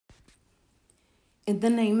In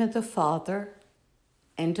the name of the Father,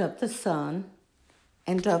 and of the Son,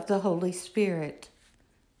 and of the Holy Spirit.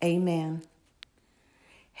 Amen.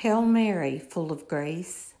 Hail Mary, full of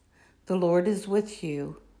grace, the Lord is with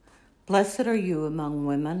you. Blessed are you among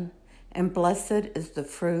women, and blessed is the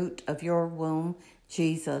fruit of your womb,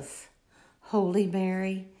 Jesus. Holy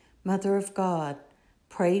Mary, Mother of God,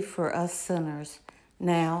 pray for us sinners,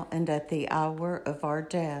 now and at the hour of our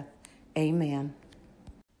death. Amen.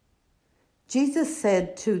 Jesus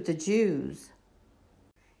said to the Jews,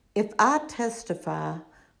 "If I testify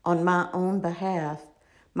on my own behalf,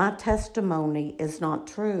 my testimony is not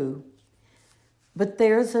true. But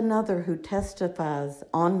there's another who testifies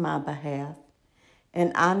on my behalf,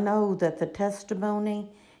 and I know that the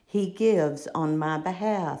testimony he gives on my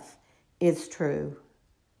behalf is true.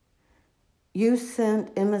 You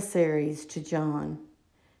sent emissaries to John,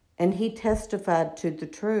 and he testified to the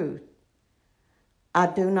truth. I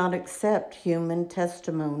do not accept human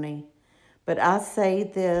testimony, but I say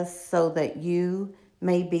this so that you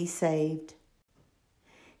may be saved.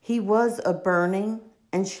 He was a burning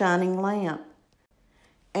and shining lamp,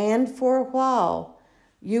 and for a while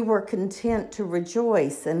you were content to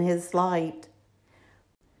rejoice in his light.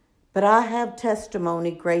 But I have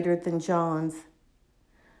testimony greater than John's.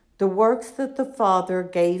 The works that the Father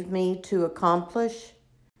gave me to accomplish,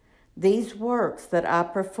 these works that I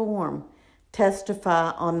perform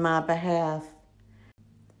testify on my behalf,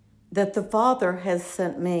 that the Father has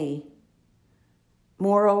sent me.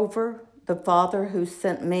 Moreover, the Father who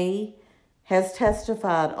sent me has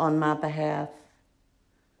testified on my behalf.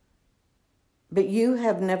 But you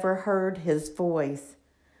have never heard his voice,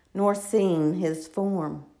 nor seen his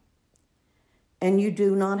form, and you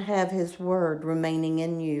do not have his word remaining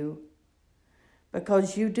in you,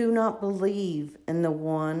 because you do not believe in the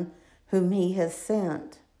one whom he has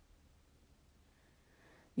sent.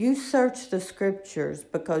 You search the scriptures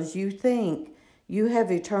because you think you have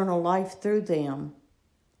eternal life through them.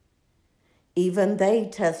 Even they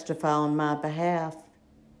testify on my behalf.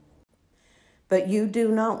 But you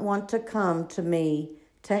do not want to come to me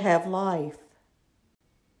to have life.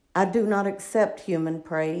 I do not accept human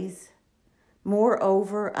praise.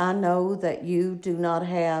 Moreover, I know that you do not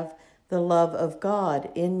have the love of God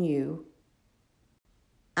in you.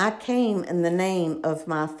 I came in the name of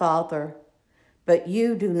my Father, but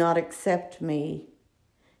you do not accept me.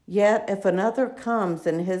 Yet if another comes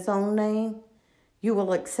in his own name, you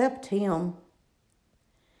will accept him.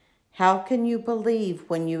 How can you believe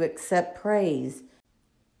when you accept praise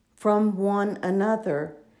from one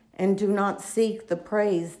another and do not seek the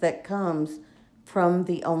praise that comes from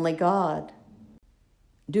the only God?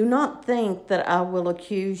 Do not think that I will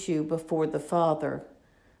accuse you before the Father.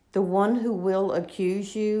 The one who will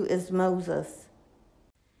accuse you is Moses,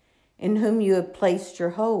 in whom you have placed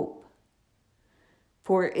your hope.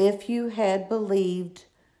 For if you had believed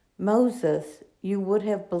Moses, you would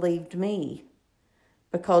have believed me,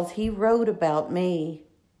 because he wrote about me.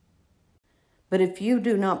 But if you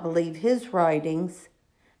do not believe his writings,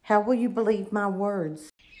 how will you believe my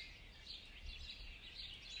words?"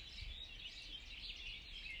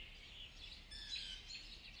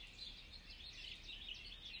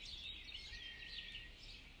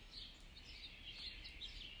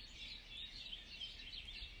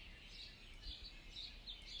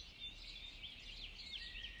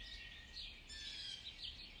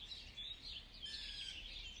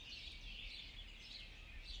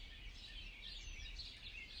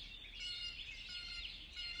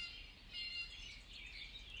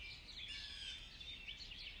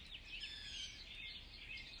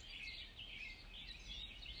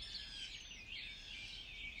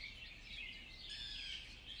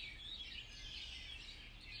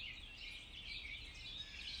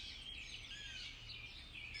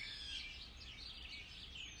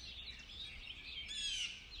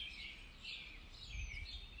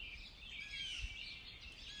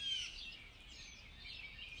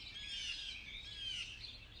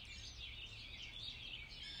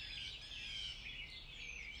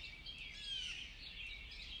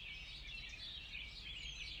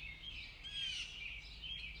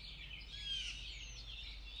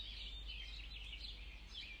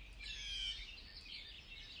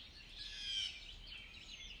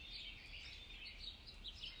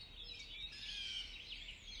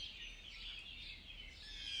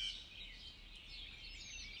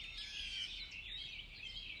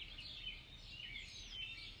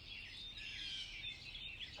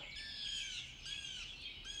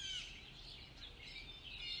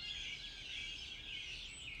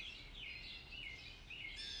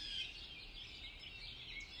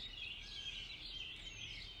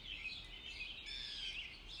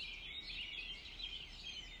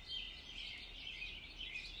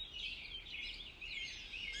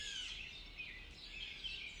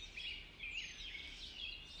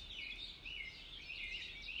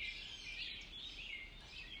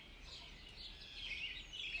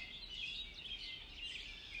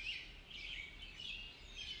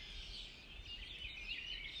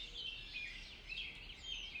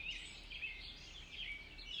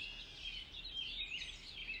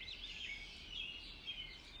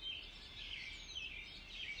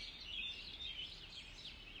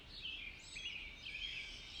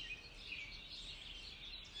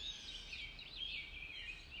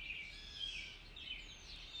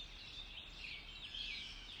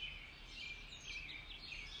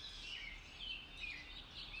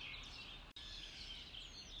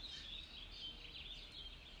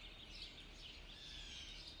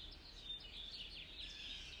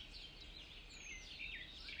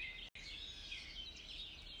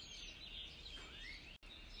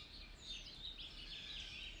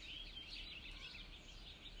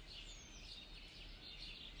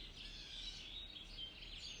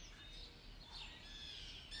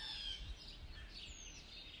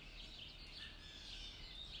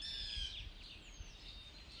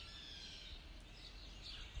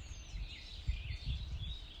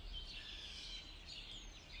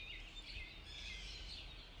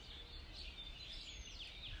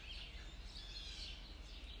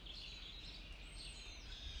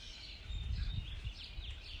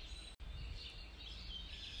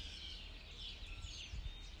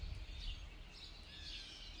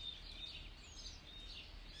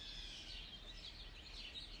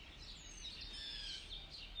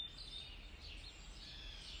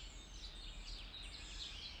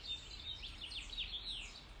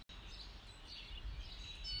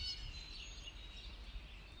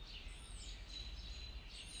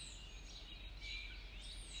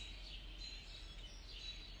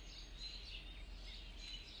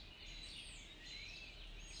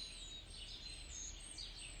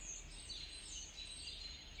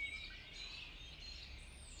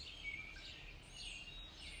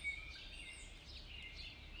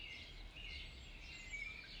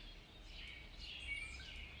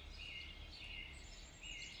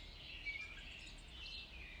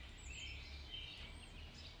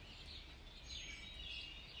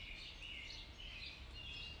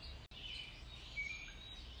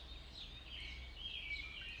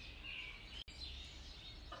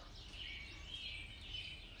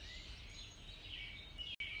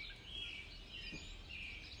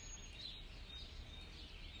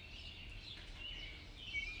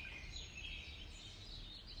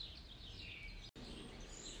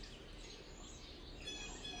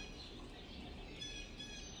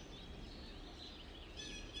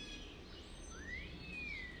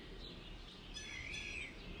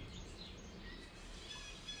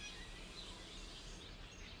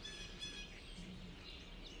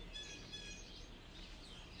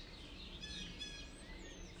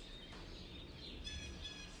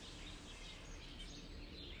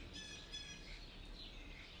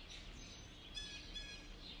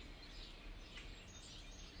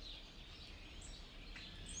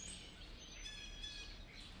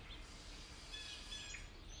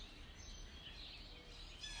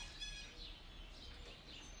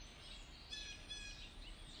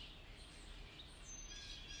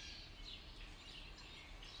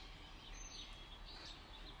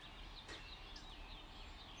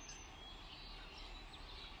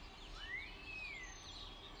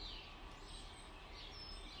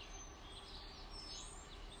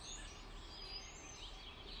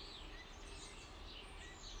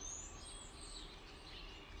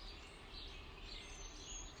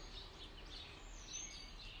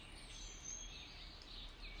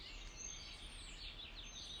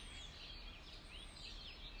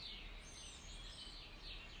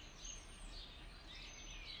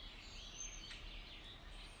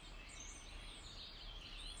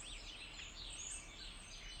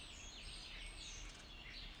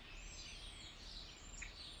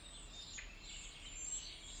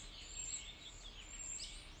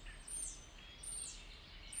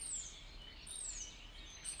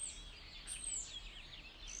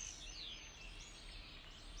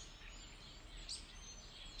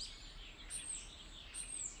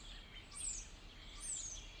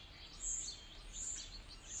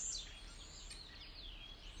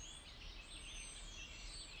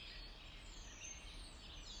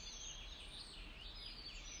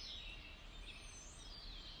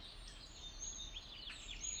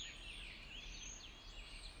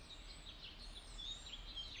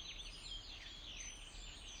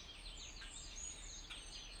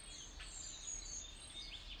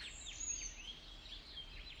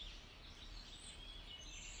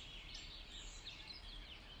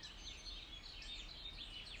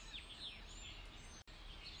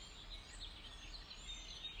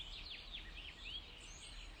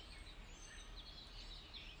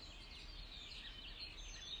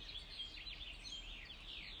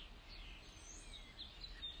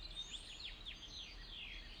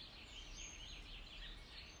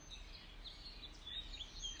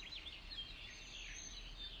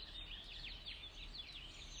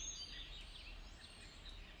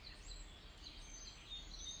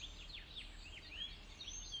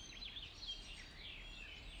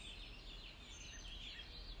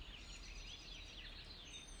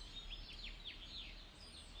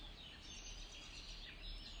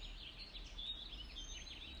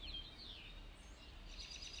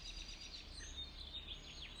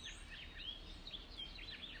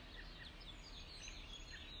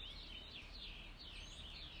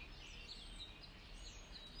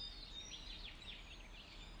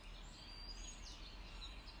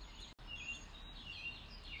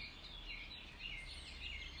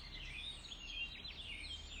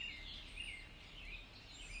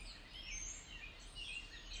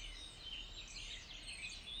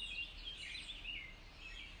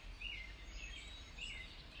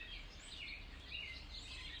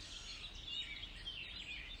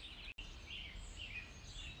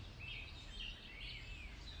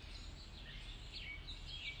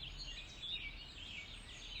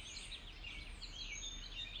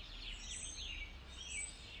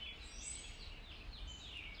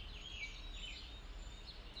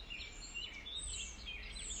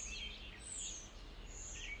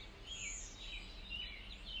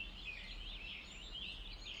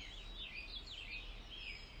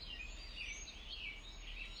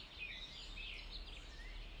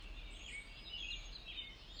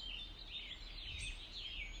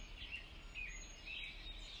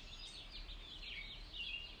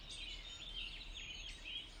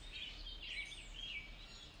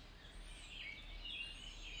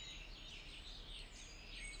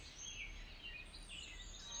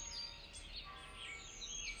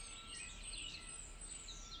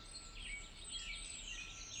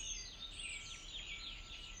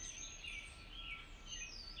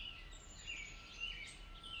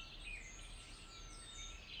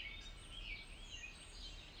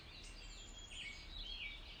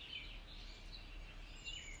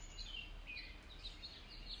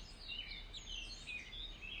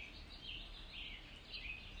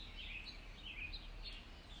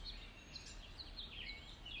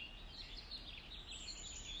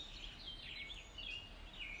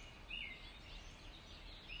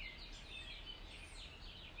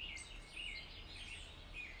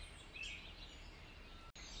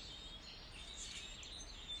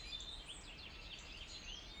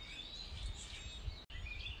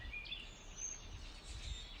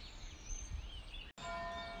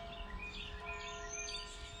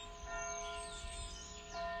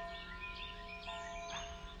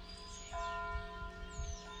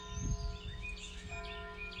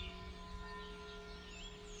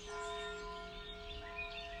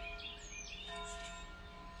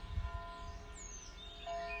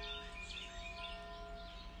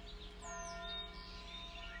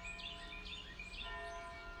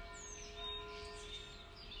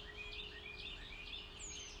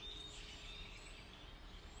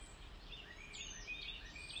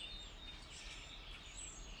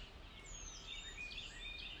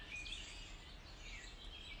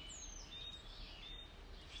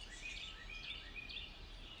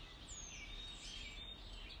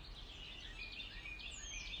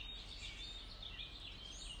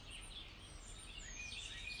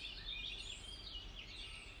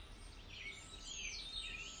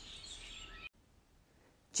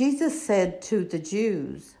 Jesus said to the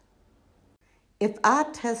Jews, "If I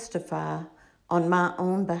testify on my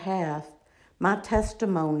own behalf, my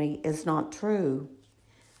testimony is not true.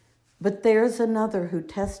 But there's another who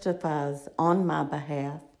testifies on my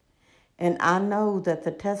behalf, and I know that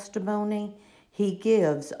the testimony he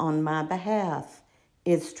gives on my behalf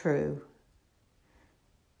is true.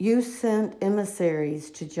 You sent emissaries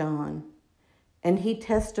to John, and he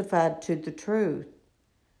testified to the truth.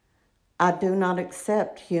 I do not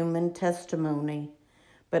accept human testimony,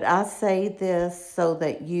 but I say this so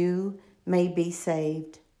that you may be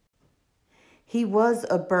saved. He was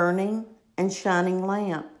a burning and shining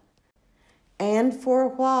lamp, and for a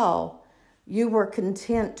while you were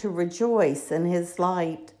content to rejoice in his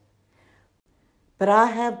light. But I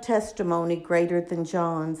have testimony greater than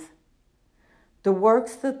John's. The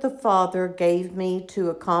works that the Father gave me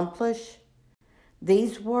to accomplish,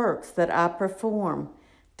 these works that I perform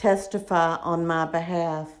testify on my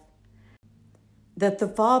behalf, that the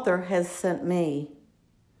Father has sent me.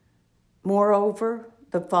 Moreover,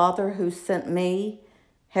 the Father who sent me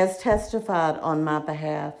has testified on my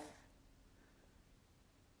behalf.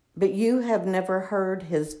 But you have never heard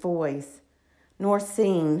his voice, nor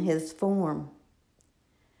seen his form,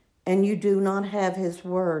 and you do not have his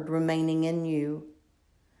word remaining in you,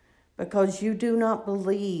 because you do not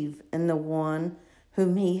believe in the one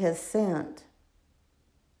whom he has sent.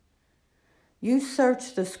 You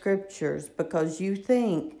search the Scriptures because you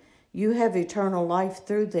think you have eternal life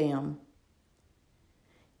through them.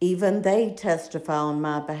 Even they testify on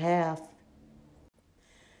my behalf.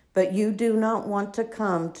 But you do not want to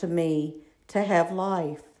come to me to have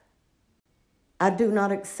life. I do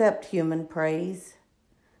not accept human praise.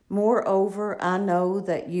 Moreover, I know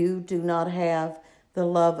that you do not have the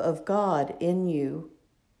love of God in you.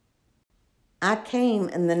 I came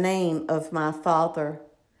in the name of my Father,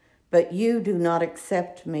 but you do not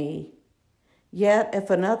accept me. Yet if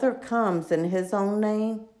another comes in his own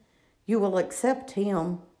name, you will accept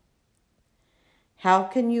him. How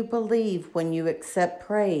can you believe when you accept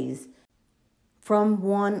praise from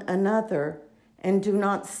one another and do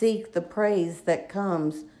not seek the praise that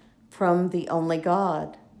comes from the only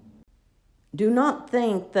God? Do not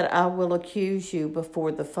think that I will accuse you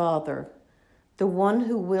before the Father. The one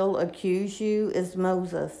who will accuse you is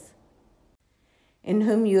Moses, in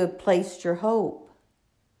whom you have placed your hope.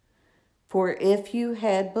 For if you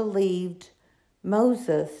had believed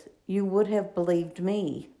Moses, you would have believed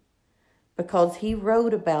me, because he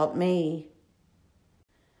wrote about me.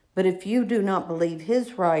 But if you do not believe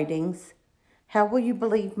his writings, how will you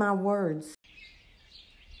believe my words?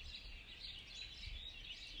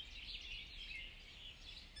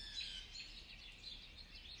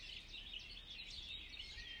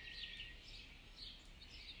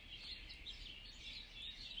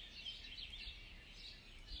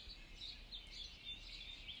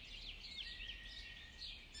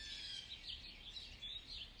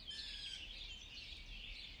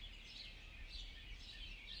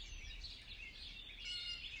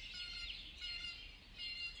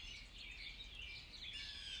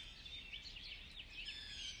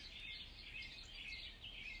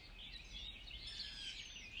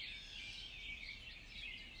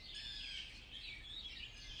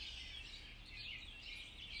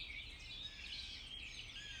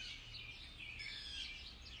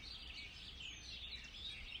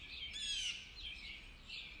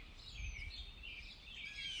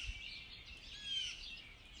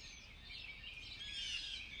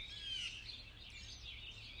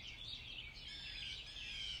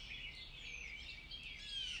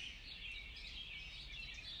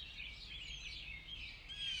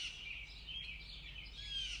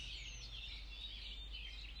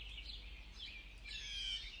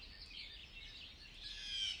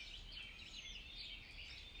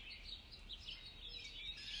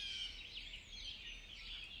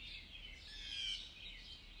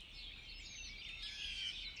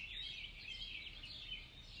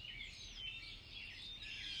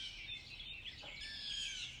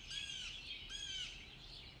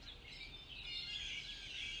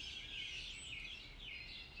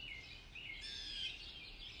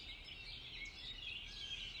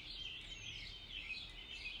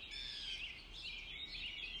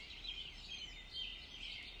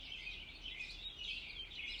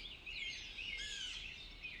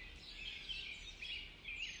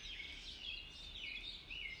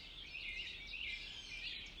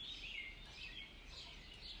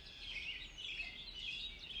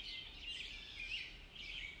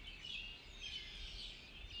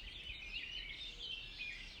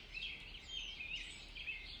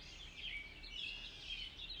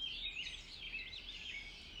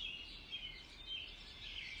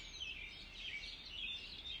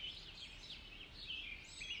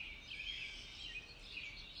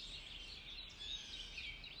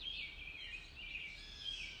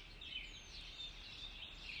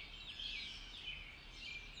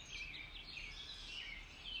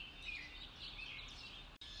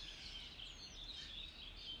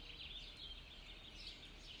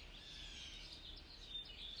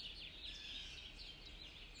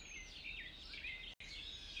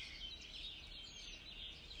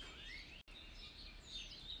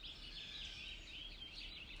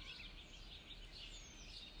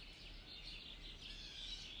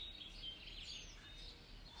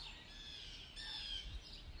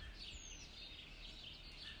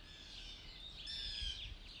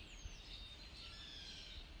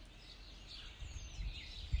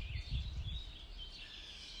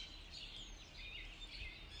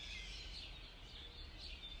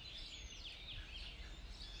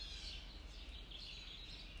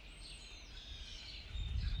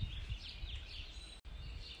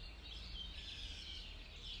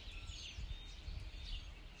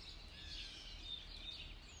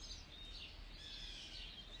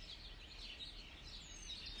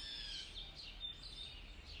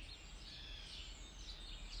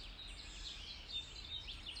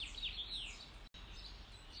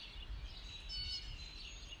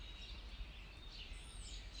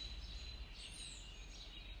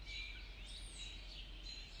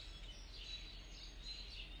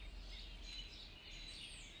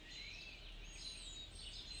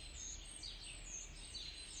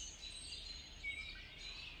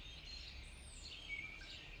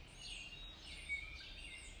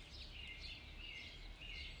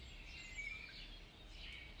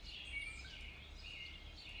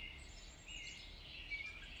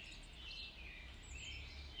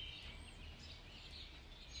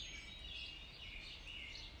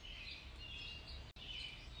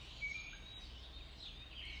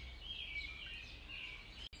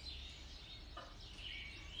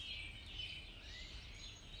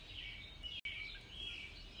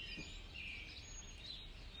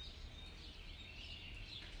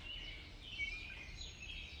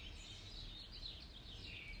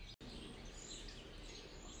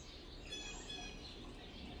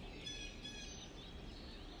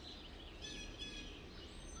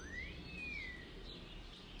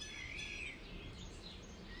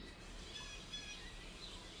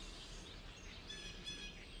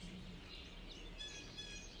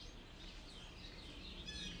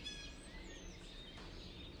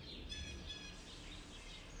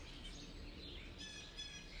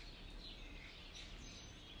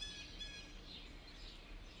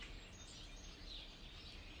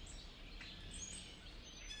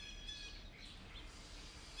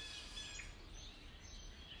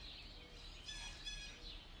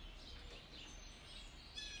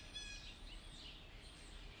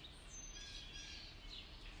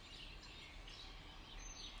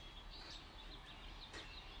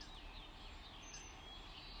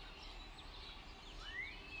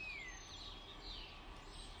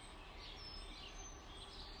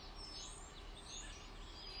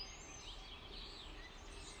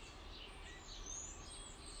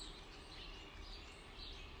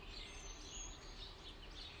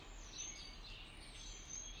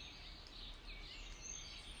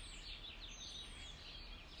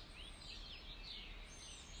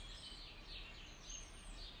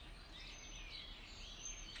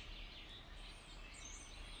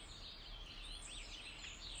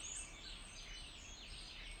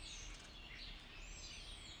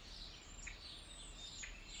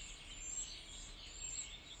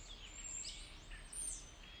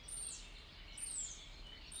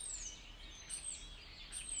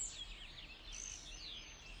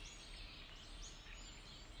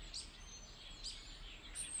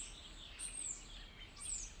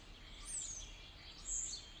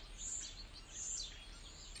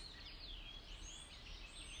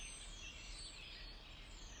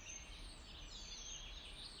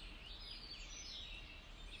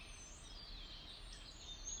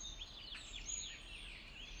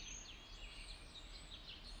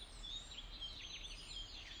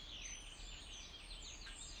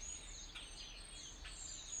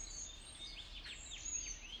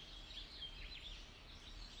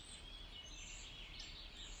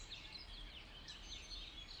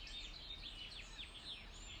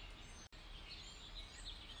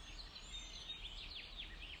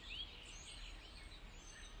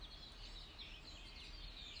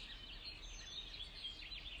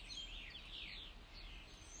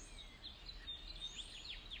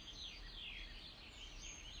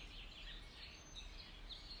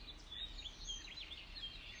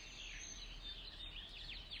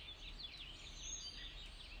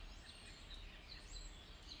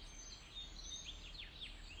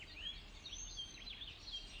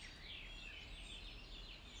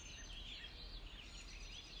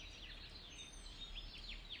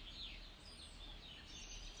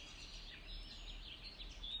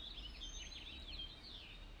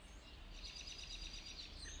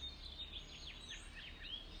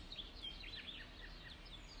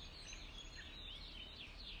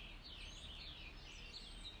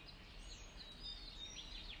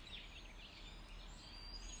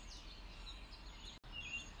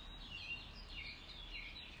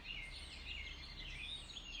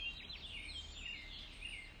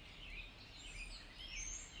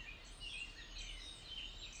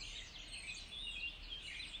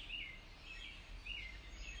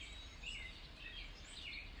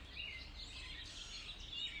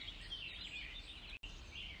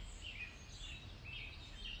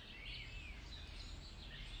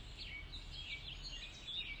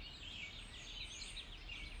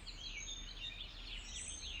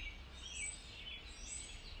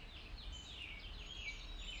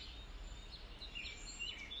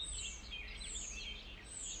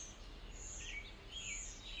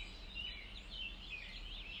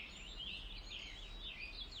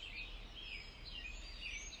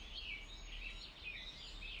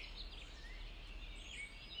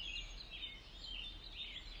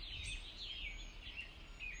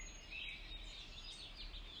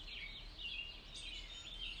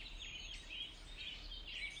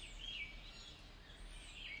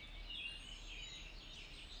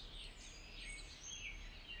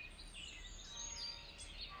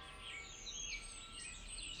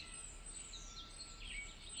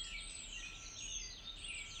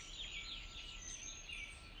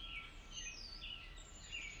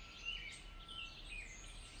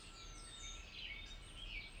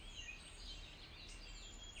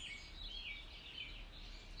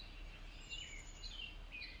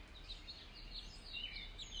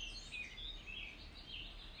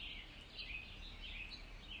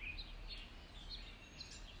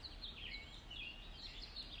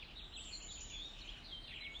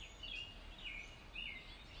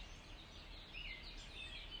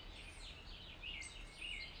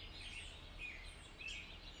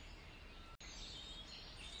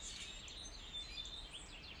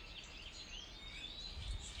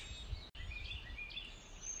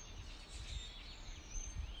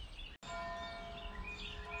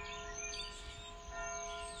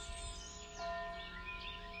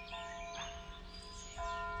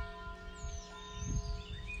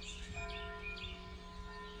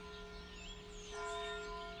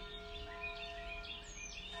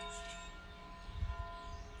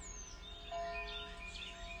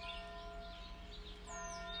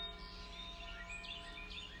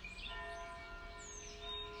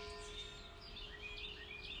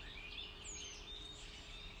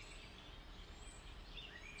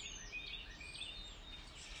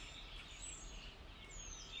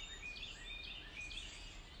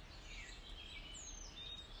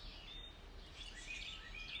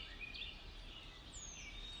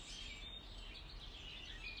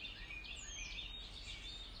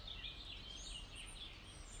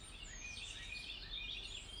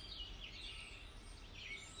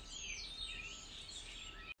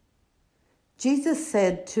 Jesus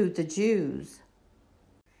said to the Jews,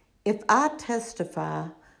 "If I testify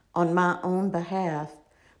on my own behalf,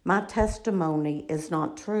 my testimony is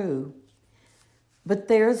not true. But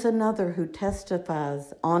there's another who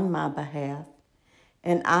testifies on my behalf,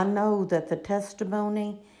 and I know that the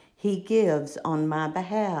testimony he gives on my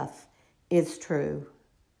behalf is true.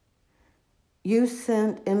 You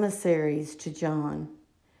sent emissaries to John,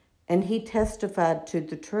 and he testified to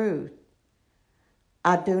the truth.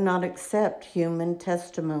 I do not accept human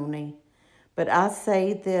testimony, but I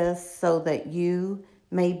say this so that you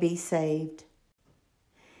may be saved.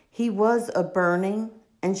 He was a burning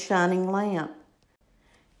and shining lamp,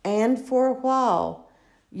 and for a while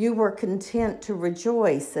you were content to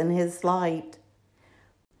rejoice in his light.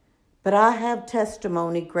 But I have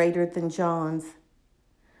testimony greater than John's.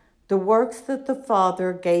 The works that the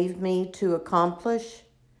Father gave me to accomplish,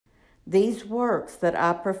 these works that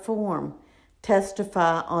I perform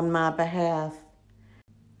testify on my behalf,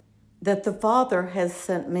 that the Father has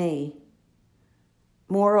sent me.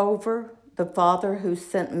 Moreover, the Father who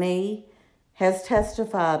sent me has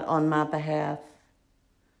testified on my behalf.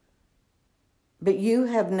 But you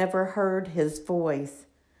have never heard his voice,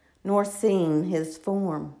 nor seen his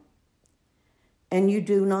form, and you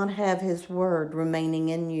do not have his word remaining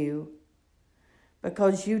in you,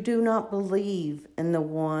 because you do not believe in the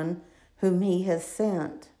one whom he has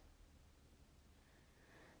sent.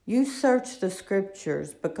 You search the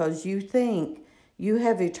Scriptures because you think you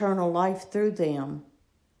have eternal life through them.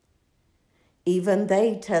 Even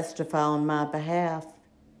they testify on my behalf.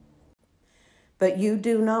 But you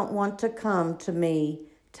do not want to come to me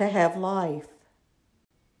to have life.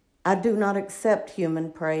 I do not accept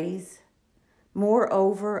human praise.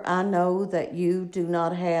 Moreover, I know that you do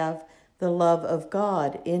not have the love of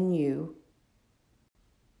God in you.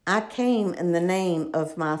 I came in the name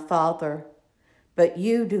of my Father, but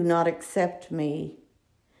you do not accept me.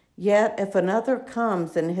 Yet if another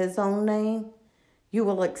comes in his own name, you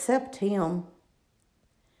will accept him.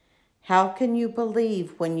 How can you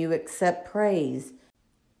believe when you accept praise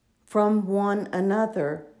from one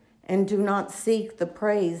another and do not seek the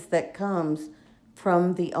praise that comes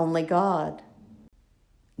from the only God?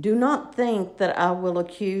 Do not think that I will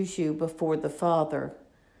accuse you before the Father.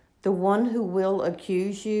 The one who will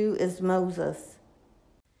accuse you is Moses,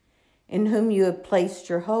 in whom you have placed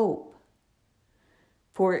your hope.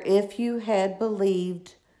 For if you had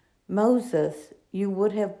believed Moses, you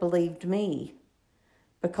would have believed me,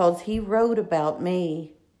 because he wrote about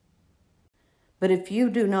me. But if you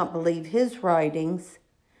do not believe his writings,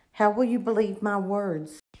 how will you believe my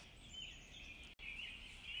words?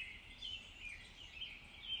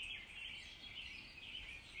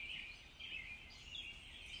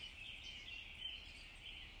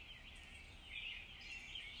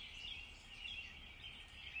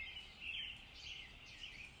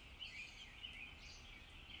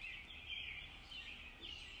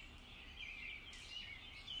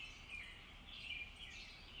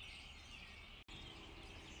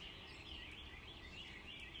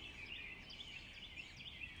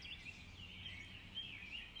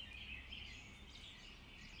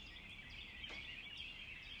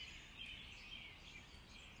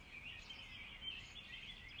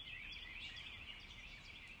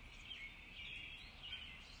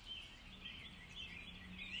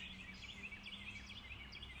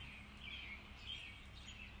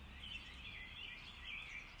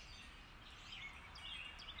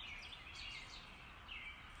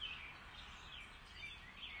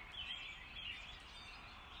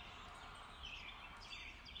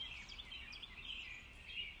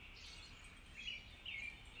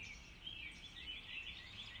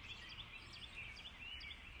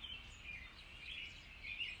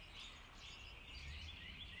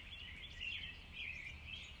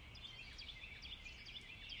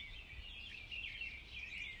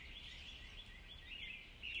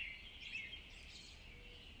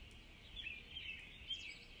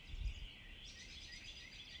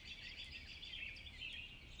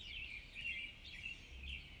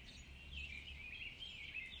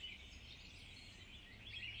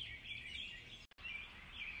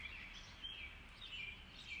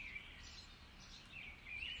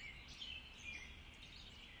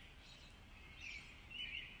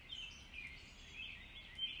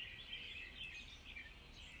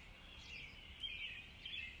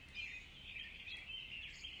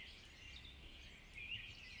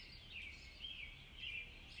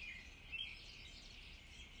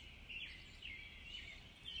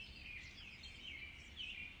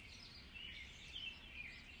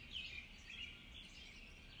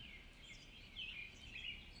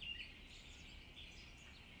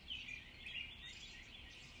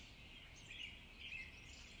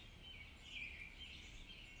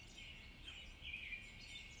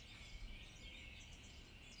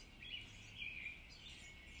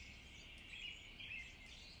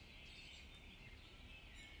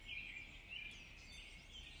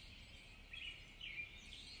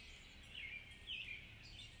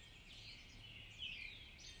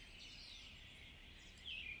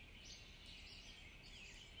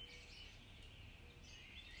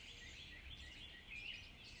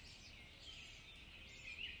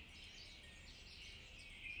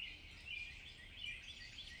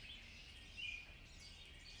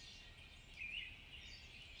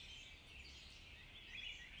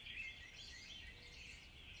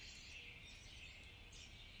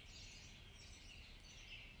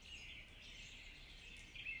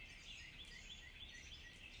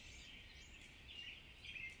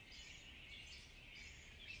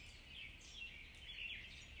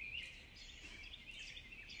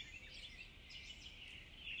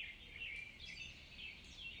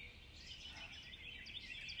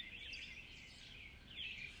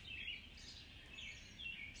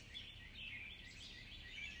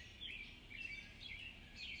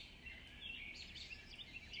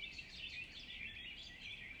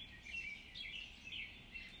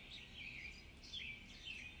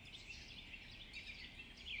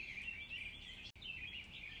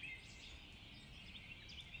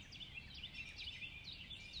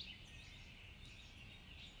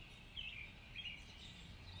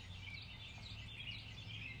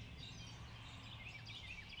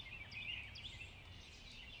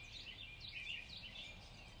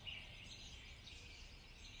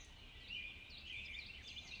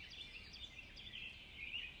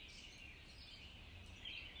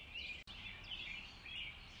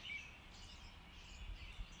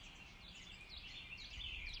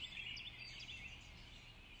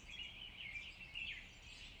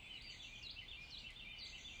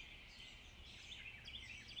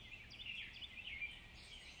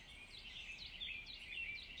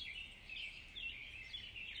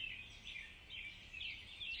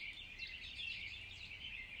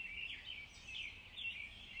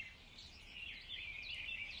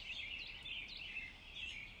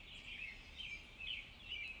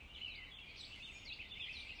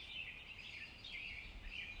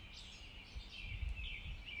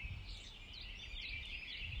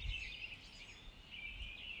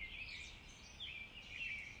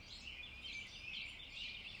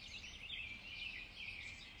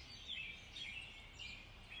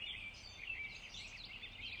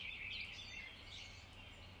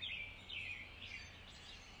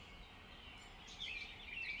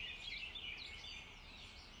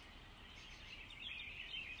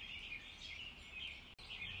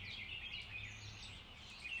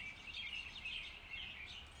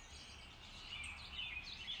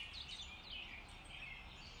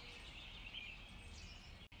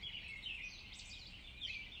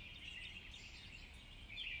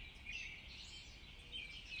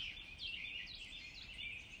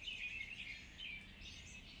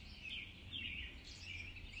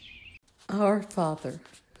 Our Father,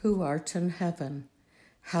 who art in heaven,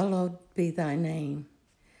 hallowed be thy name.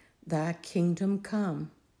 Thy kingdom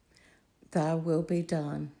come, thy will be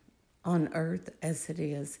done, on earth as it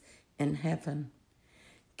is in heaven.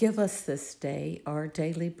 Give us this day our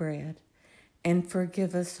daily bread, and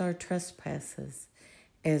forgive us our trespasses,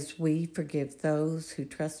 as we forgive those who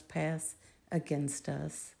trespass against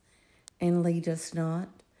us. And lead us not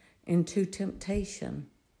into temptation,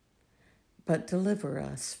 but deliver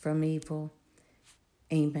us from evil.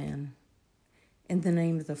 Amen. In the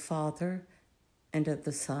name of the Father, and of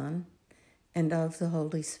the Son, and of the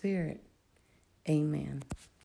Holy Spirit. Amen.